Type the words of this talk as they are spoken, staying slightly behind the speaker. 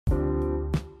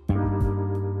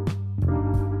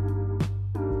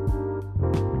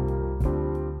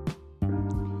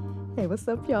what's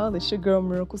up, y'all? It's your girl,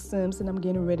 Miracle Sims, and I'm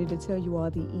getting ready to tell you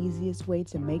all the easiest way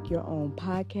to make your own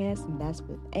podcast, and that's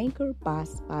with Anchor by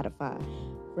Spotify.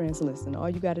 Friends, listen, all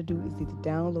you got to do is either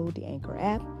download the Anchor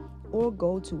app or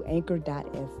go to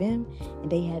anchor.fm, and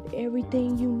they have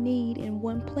everything you need in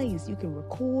one place. You can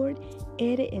record,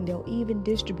 edit, and they'll even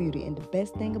distribute it. And the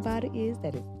best thing about it is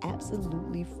that it's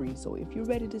absolutely free. So if you're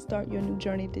ready to start your new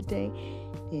journey today,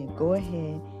 then go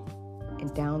ahead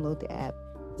and download the app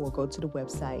or go to the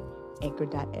website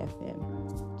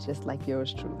anchor.fm, just like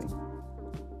yours truly.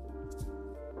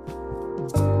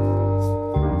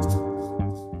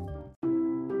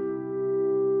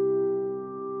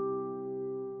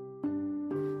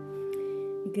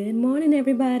 Good morning,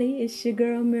 everybody. It's your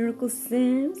girl, Miracle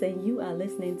Sims, and you are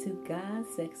listening to God,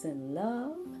 Sex, and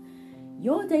Love,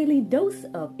 your daily dose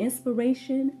of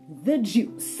inspiration, the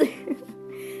juice.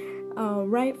 All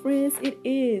right, friends, it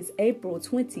is April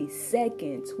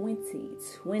 22nd,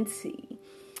 2020,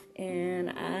 and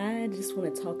I just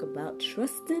want to talk about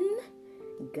trusting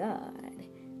God.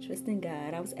 Trusting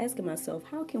God. I was asking myself,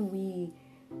 how can we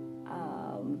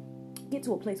get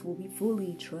to a place where we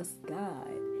fully trust God?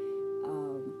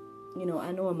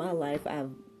 I know in my life,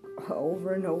 I've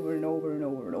over and over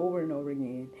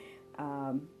again,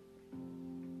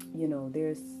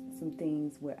 there's some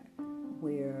things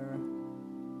where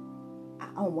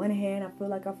on one hand, I feel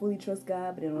like I fully trust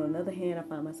God, but then on another hand, I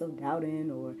find myself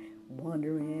doubting or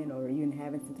wondering or even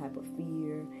having some type of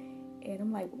fear. And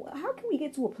I'm like, well, how can we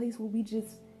get to a place where we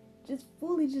just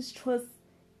fully trust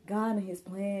God and His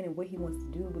plan and what He wants to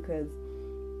do? Because,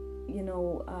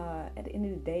 at the end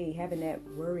of the day, having that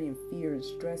worry and fear and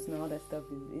stress and all that stuff,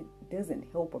 it doesn't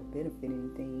help or benefit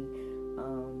anything.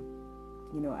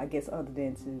 I guess other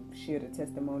than to share the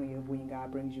testimony of when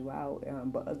God brings you out.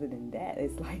 But other than that,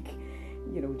 it's like,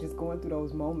 just going through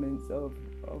those moments of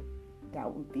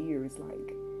doubt and fear, it's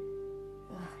like,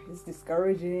 it's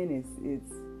discouraging.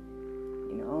 It's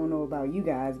I don't know about you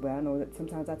guys, but I know that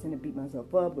sometimes I tend to beat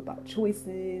myself up about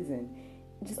choices and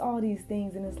just all these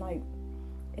things. And it's like,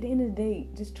 at the end of the day,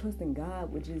 just trusting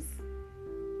God would just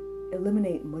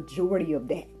eliminate majority of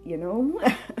that,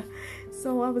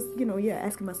 So I was,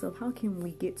 asking myself, how can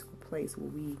we get to a place where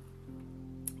we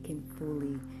can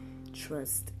fully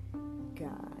trust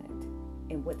God?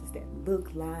 And what does that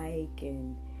look like?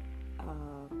 And,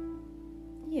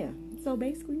 so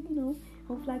basically,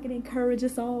 hopefully I can encourage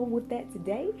us all with that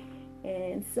today.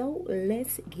 And so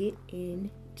let's get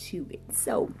into it.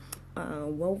 So,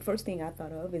 first thing I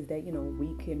thought of is that,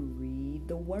 we can read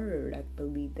the Word. I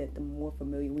believe that the more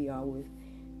familiar we are with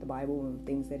the Bible and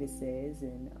things that it says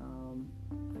and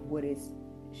what it's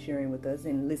sharing with us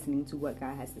and listening to what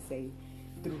God has to say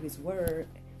through His Word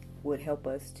would help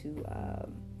us to,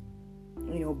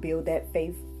 build that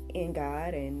faith in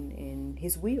God and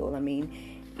His will. I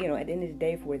mean, at the end of the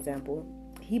day, for example,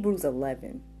 Hebrews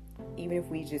 11, even if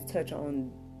we just touch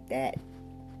on that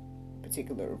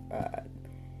particular,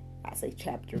 I say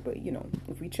chapter, but,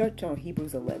 if we touch on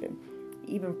Hebrews 11,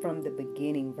 even from the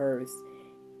beginning verse,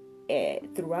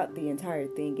 throughout the entire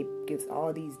thing, it gives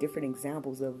all these different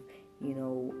examples of,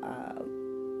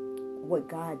 what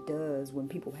God does when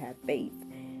people have faith.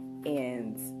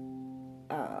 And,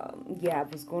 I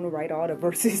was going to write all the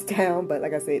verses down, but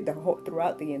like I said,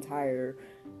 throughout the entire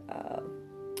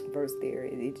verse there,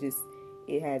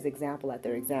 it has example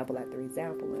after example after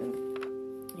example. And,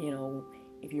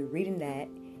 if you're reading that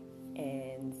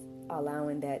and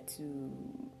allowing that to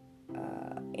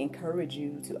encourage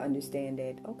you to understand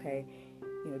that, okay,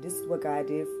 this is what God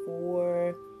did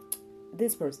for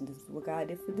this person, this is what God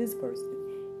did for this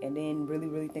person, and then really,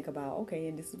 really think about, okay,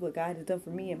 and this is what God has done for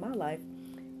me in my life.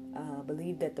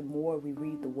 Believe that the more we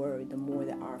read the Word, the more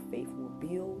that our faith will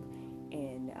build,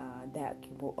 and that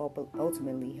will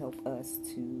ultimately help us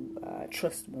to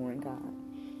trust more in God.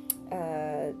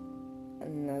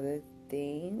 Another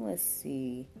thing, let's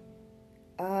see.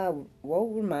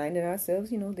 Reminding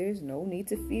ourselves, there's no need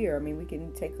to fear. I mean, we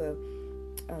can take a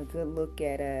good look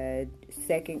at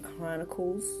 2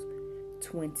 Chronicles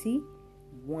 20,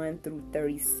 1 through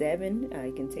 37.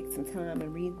 You can take some time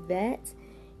and read that.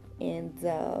 And,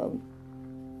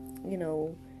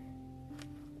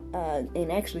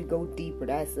 and actually go deeper.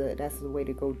 That's a way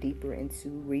to go deeper into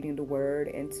reading the Word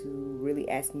and to really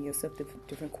asking yourself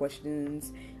different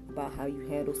questions about how you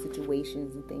handle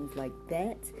situations and things like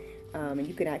that. And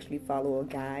you can actually follow a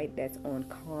guide that's on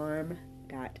calm.org.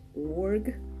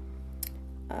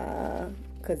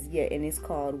 And it's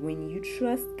called When You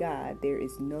Trust God, There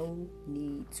Is No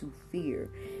Need to Fear.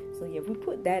 So if we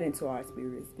put that into our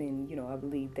spirits, then, I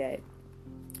believe that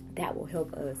will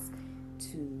help us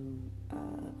to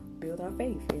build our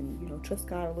faith and, trust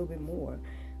God a little bit more.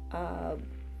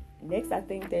 Next, I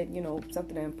think that,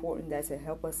 something important that to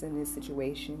help us in this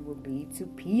situation will be to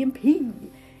P and P.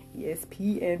 Yes,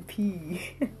 P and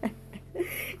P.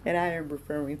 And I am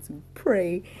referring to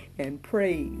pray and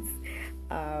praise.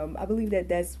 I believe that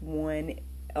that's one,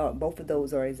 both of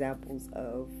those are examples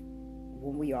of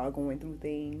when we are going through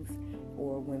things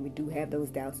or when we do have those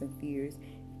doubts and fears.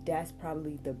 That's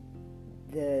probably the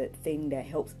thing that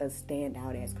helps us stand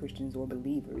out as Christians or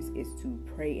believers is to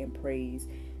pray and praise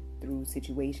through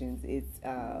situations. It's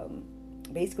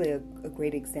basically a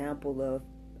great example of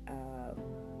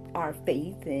our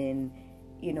faith, and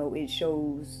it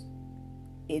shows,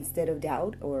 instead of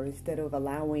doubt or instead of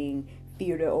allowing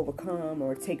fear to overcome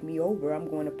or take me over, I'm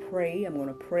going to pray, I'm going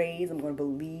to praise, I'm going to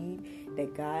believe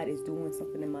that God is doing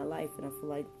something in my life. And I feel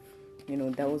like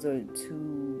those are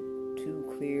two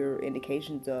clear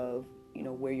indications of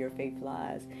where your faith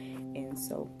lies. And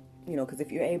so because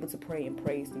if you're able to pray and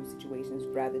praise through situations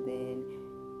rather than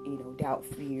doubt,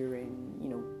 fear,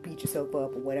 and beat yourself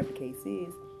up or whatever the case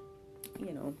is,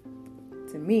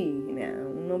 to me, now I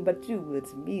don't know about you, but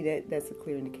to me that's a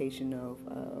clear indication of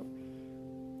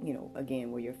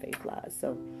again, where your faith lies.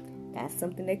 So that's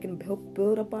something that can help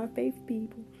build up our faith,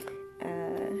 people.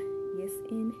 Yes,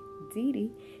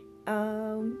 indeedy.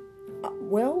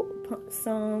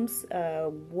 Psalms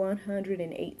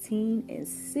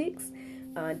 118:6.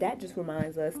 That just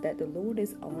reminds us that the Lord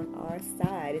is on our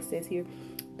side. It says here,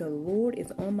 "The Lord is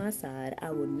on my side.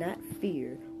 I will not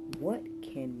fear. What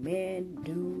can man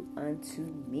do unto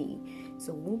me?"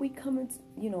 So when we come into,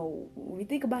 when we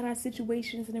think about our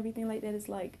situations and everything like that, it's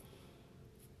like,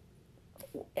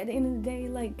 at the end of the day,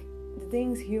 like, the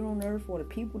things here on earth or the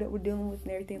people that we're dealing with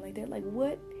and everything like that, like,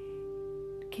 what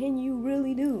can you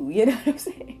really do? You know what I'm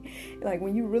saying? Like,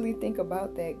 when you really think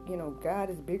about that, God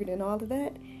is bigger than all of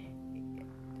that.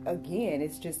 Again,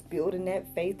 it's just building that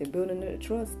faith and building that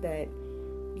trust that,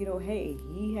 hey,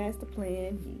 he has the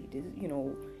plan. He just,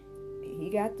 he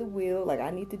got the will. Like, I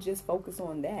need to just focus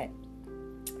on that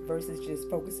versus just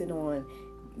focusing on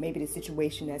maybe the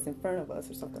situation that's in front of us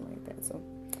or something like that. So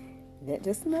that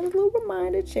just another little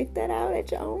reminder. Check that out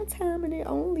at your own time and your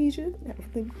own leisure.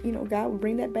 God will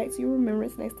bring that back to your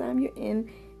remembrance next time you're in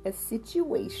a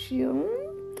situation.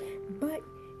 But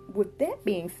with that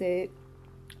being said,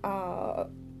 I'm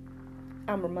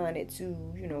reminded to,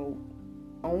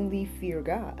 only fear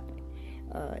God.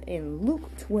 In Luke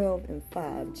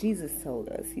 12:5, Jesus told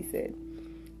us, he said,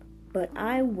 "But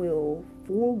I will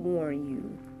forewarn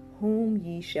you whom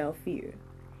ye shall fear.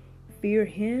 Fear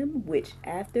him which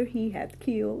after he hath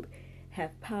killed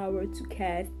hath power to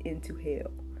cast into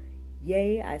hell.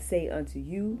 Yea, I say unto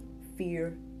you,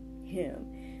 fear him."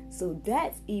 So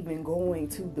that's even going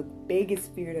to the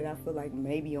biggest fear that I feel like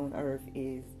maybe on earth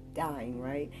is dying,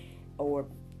 right? Or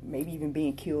maybe even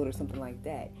being killed or something like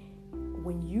that.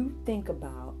 When you think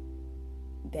about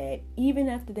that, even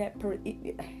after that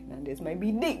now this might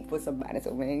be deep for somebody,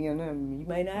 so man, you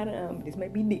might not, this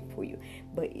might be deep for you.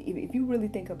 But if you really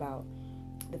think about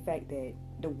the fact that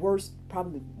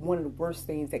probably one of the worst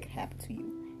things that could happen to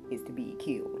you is to be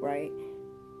killed, right?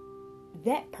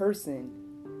 That person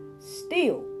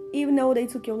still, even though they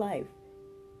took your life,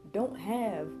 don't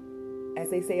have,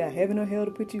 as they say, a heaven or hell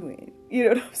to put you in. You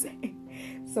know what I'm saying?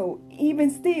 So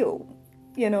even still,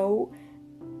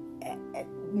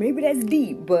 maybe that's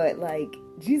deep, but like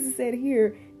Jesus said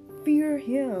here, fear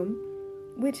him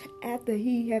which after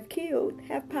he have killed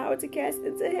have power to cast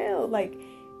into hell. Like,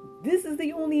 this is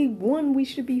the only one we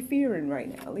should be fearing right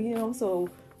now, so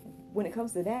when it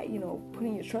comes to that,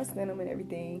 putting your trust in him and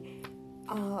everything,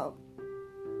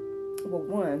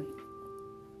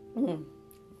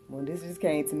 this just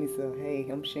came to me, so hey,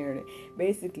 I'm sharing it.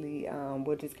 Basically,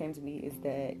 what just came to me is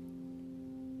that,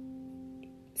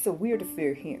 so we're to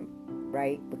fear him,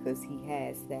 right? Because he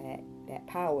has that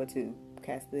power to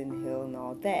cast it into hell and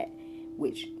all that,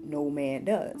 which no man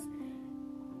does.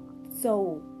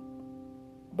 So,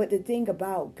 but the thing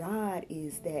about God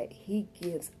is that he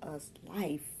gives us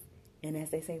life, and as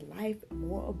they say, life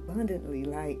more abundantly.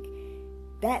 Like,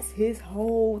 that's his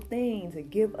whole thing, to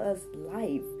give us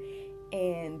life.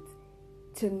 And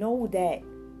to know that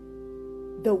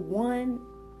the one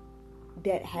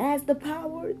that has the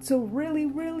power to really,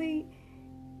 really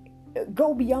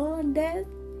go beyond death,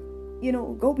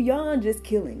 go beyond just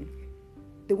killing,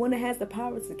 the one that has the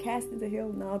power to cast into hell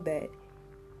and all that,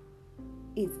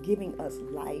 is giving us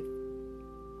life.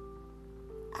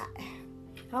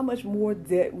 How much more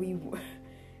can we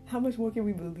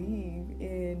believe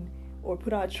in or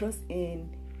put our trust in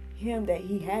him, that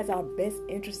he has our best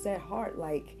interests at heart?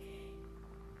 Like,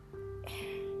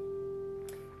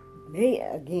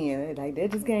 again, like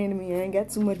that just came to me. I ain't got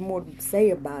too much more to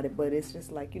say about it, but it's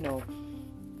just like,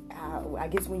 I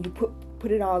guess when you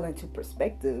put it all into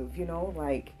perspective,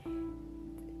 like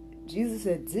Jesus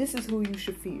said, this is who you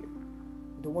should fear,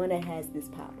 the one that has this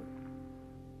power.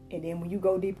 And then when you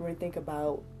go deeper and think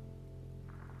about,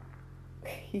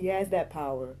 he has that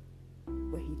power,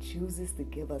 but he chooses to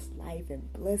give us life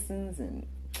and blessings, and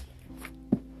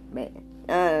man,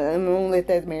 I'm gonna let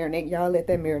that marinate. Y'all let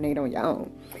that marinate on your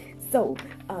own. So,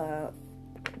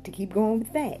 to keep going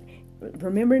with that,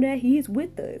 remember that he is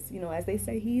with us. As they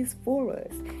say, he is for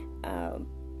us.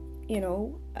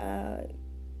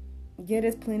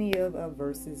 There's plenty of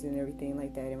verses and everything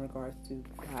like that in regards to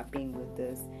God being with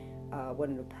us.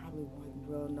 Probably wasn't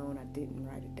well known. I didn't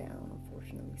write it down,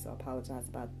 unfortunately, so I apologize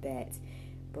about that.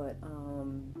 But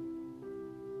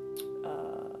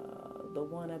the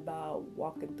one about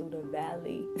walking through the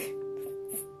valley.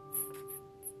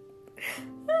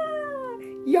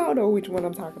 Y'all know which one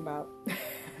I'm talking about.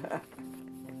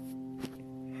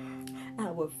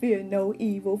 I will fear no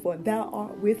evil, for thou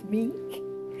art with me.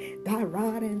 Thy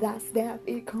rod and thy staff,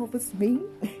 it comforts me.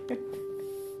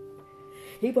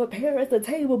 He prepareth a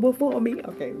table before me.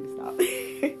 Okay, let me stop.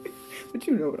 But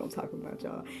you know what I'm talking about,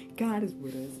 y'all. God is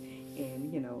with us. And,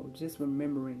 just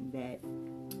remembering that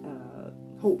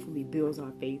hopefully builds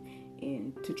our faith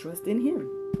and to trust in him.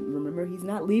 Remember, he's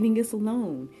not leaving us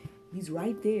alone. He's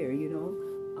right there,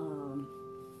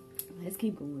 Let's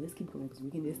keep going because we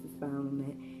can just expound on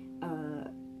that.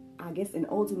 I guess, and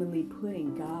ultimately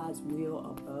putting God's will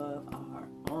above our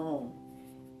own.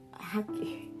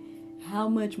 How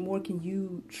much more can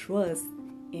you trust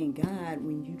in God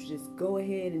when you just go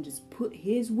ahead and just put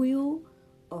his will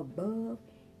above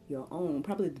your own?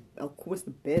 Probably, of course,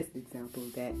 the best example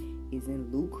of that is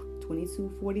in Luke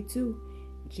 22:42.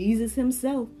 Jesus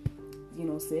himself,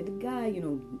 said to God,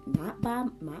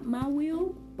 not my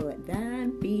will, but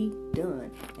thine be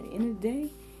done. At the end of the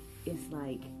day, it's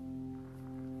like,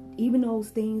 even those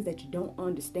things that you don't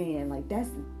understand, like that's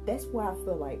where I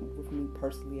feel like, with me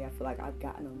personally, I feel like I've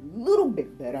gotten a little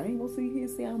bit better. I ain't gonna sit here and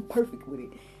say I'm perfect with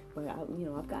it, but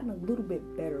I've gotten a little bit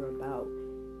better about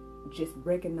just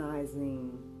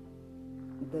recognizing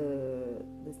the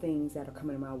things that are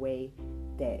coming my way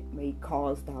that may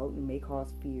cause doubt and may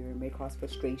cause fear and may cause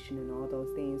frustration and all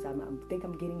those things. I think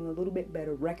I'm getting a little bit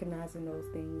better recognizing those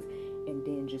things, and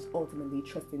then just ultimately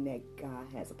trusting that God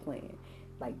has a plan.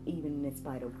 Like, even in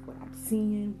spite of what I'm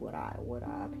seeing, what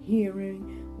I'm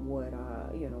hearing, what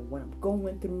I'm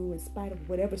going through, in spite of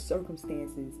whatever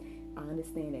circumstances, I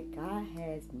understand that God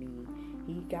has me.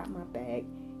 He got my back.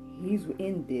 He's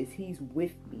in this. He's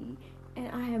with me. And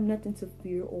I have nothing to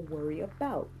fear or worry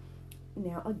about.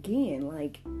 Now, again,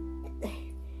 like,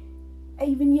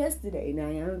 even yesterday, now,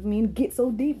 I don't mean to get so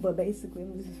deep, but basically,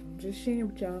 I'm just sharing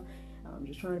with y'all. I'm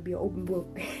just trying to be an open book,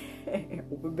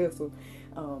 open vessel.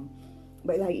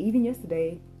 But like, even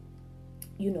yesterday,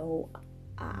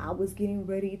 I was getting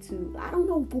ready to, I don't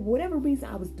know, for whatever reason,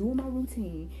 I was doing my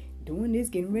routine, doing this,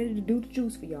 getting ready to do the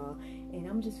juice for y'all. And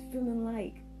I'm just feeling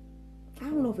like, I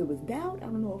don't know if it was doubt. I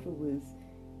don't know if it was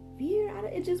fear.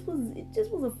 It just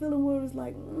was a feeling where it was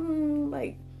like,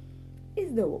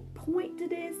 is there a point to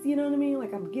this? You know what I mean?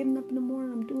 Like, I'm getting up in the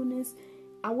morning, I'm doing this.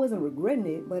 I wasn't regretting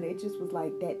it, but it just was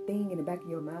like that thing in the back of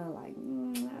your mind, like,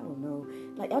 I don't know.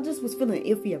 Like, I just was feeling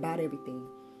iffy about everything.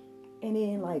 And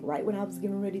then, like, right when I was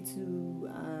getting ready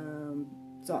to,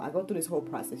 so I go through this whole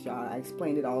process, y'all. I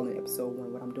explained it all in episode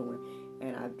 1, what I'm doing.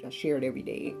 And I share it every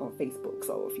day on Facebook.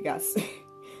 So if you guys,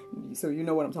 so you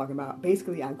know what I'm talking about.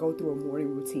 Basically, I go through a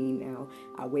morning routine now.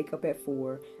 I wake up at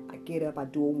 4. I get up, I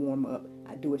do a warm up.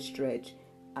 I do a stretch.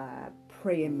 I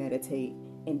pray and meditate.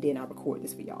 And then I record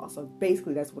this for y'all. So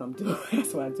basically, that's what I'm doing.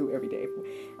 That's what I do every day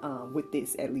with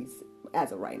this, at least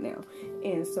as of right now.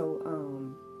 And so,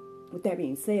 with that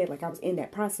being said, like, I was in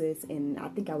that process, and I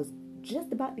think I was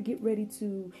just about to get ready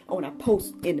to. Oh, and I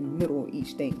post in the middle of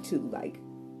each thing too. Like,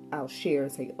 I'll share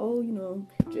and say, oh,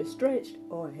 just stretched,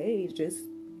 or hey, just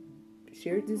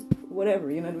shared this,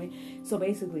 whatever, you know what I mean? So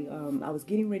basically, I was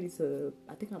getting ready to.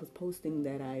 I think I was posting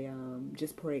that I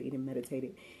just prayed and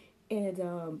meditated,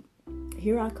 and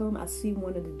here I come. I see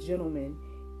one of the gentlemen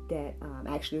that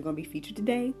actually are going to be featured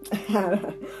today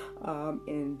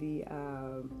in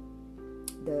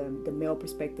the male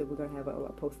perspective. We're going to have a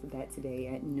post of that today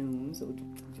at noon. So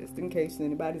just in case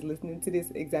anybody's listening to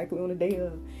this exactly on the day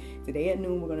of, today at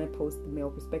noon, we're going to post the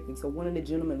male perspective. So one of the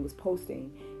gentlemen was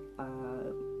posting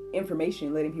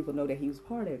information, letting people know that he was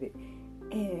part of it.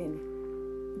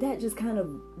 And that just kind of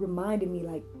reminded me,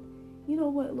 like, you know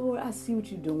what, Lord, I see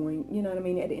what you're doing. You know what I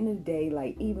mean? At the end of the day,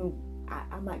 like, even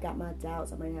I might got my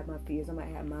doubts, I might have my fears, I might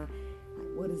have my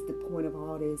what is the point of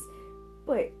all this?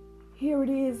 But here it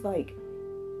is, like,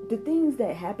 the things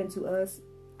that happen to us,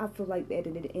 I feel like at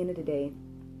the end of the day,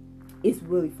 it's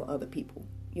really for other people,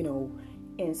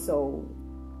 And so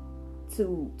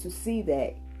to see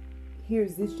that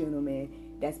here's this gentleman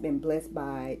that's been blessed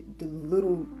by the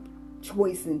little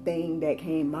choice and thing that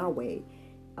came my way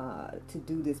to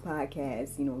do this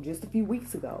podcast, just a few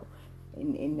weeks ago.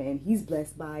 And he's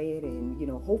blessed by it, and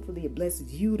hopefully it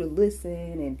blesses you to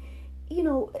listen, and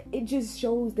it just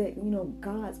shows that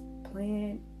God's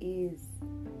plan is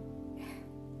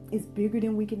bigger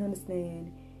than we can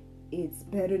understand. It's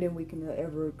better than we can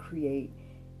ever create,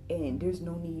 and there's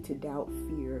no need to doubt,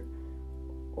 fear,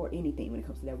 or anything when it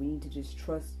comes to that. We need to just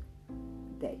trust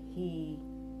that He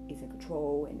is in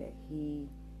control, and that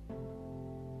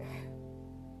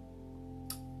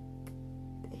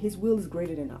His will is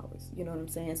greater than ours. You know what I'm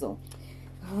saying? So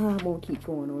I'm going to keep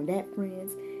going on that,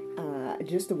 friends.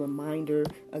 Just a reminder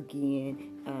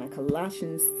again,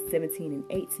 Colossians 17 and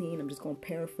 18. I'm just going to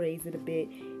paraphrase it a bit.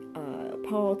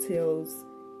 Paul tells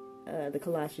the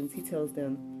Colossians, he tells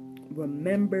them,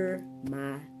 remember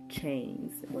my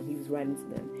chains, when he was writing to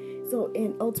them. So,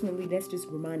 and ultimately, that's just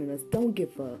reminding us, don't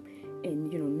give up.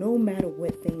 And, no matter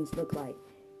what things look like,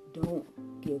 don't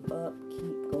give up.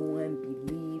 Keep going.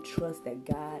 Believe. Trust that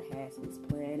God has His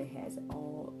plan and has it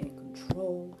all in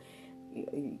control.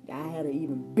 I had an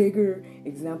even bigger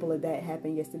example of that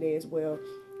happen yesterday as well,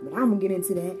 but I'm gonna get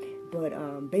into that.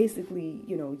 But basically,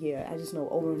 I just know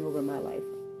over and over in my life,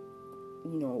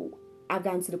 I've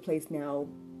gotten to the place now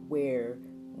where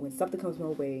when something comes my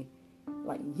way,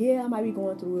 like, I might be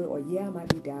going through it, or I might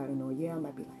be doubting, or I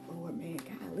might be like, Lord, man,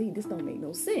 golly, this don't make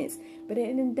no sense. But at the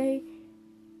end of the day,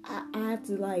 I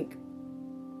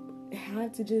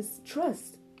have to just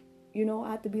trust. I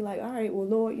have to be like, all right, well,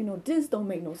 Lord, this don't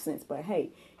make no sense. But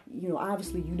hey,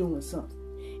 obviously you doing something.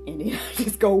 And then I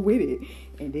just go with it.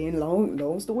 And then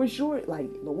long story short, like,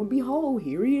 lo and behold,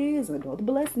 here He is, another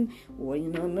blessing. Or,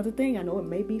 another thing. I know it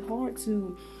may be hard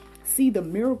to see the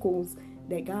miracles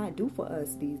that God do for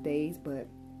us these days. But,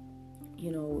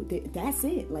 that's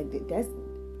it. Like, that's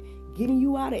getting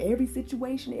you out of every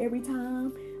situation, every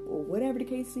time, or whatever the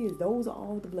case is. Those are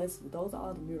all the blessings. Those are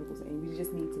all the miracles. And we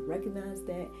just need to recognize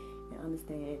that and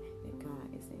understand that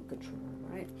God is in control,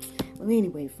 right? Well,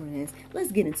 anyway, friends,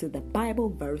 let's get into the Bible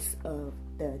verse of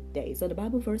the day. So the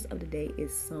Bible verse of the day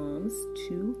is Psalms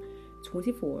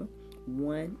 2:24,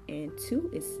 1 and 2.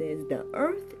 It says, the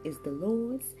earth is the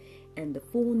Lord's, and the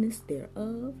fullness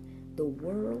thereof, the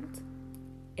world,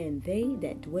 and they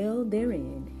that dwell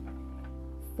therein.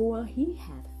 For He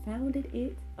hath founded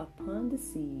it upon the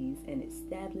seas, and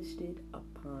established it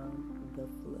upon the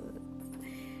floods.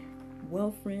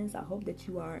 Well, friends, I hope that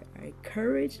you are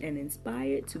encouraged and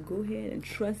inspired to go ahead and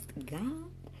trust God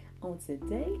on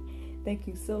today. Thank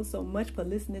you so much for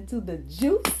listening to The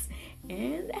Juice,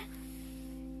 and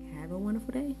have a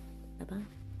wonderful day. Bye-bye.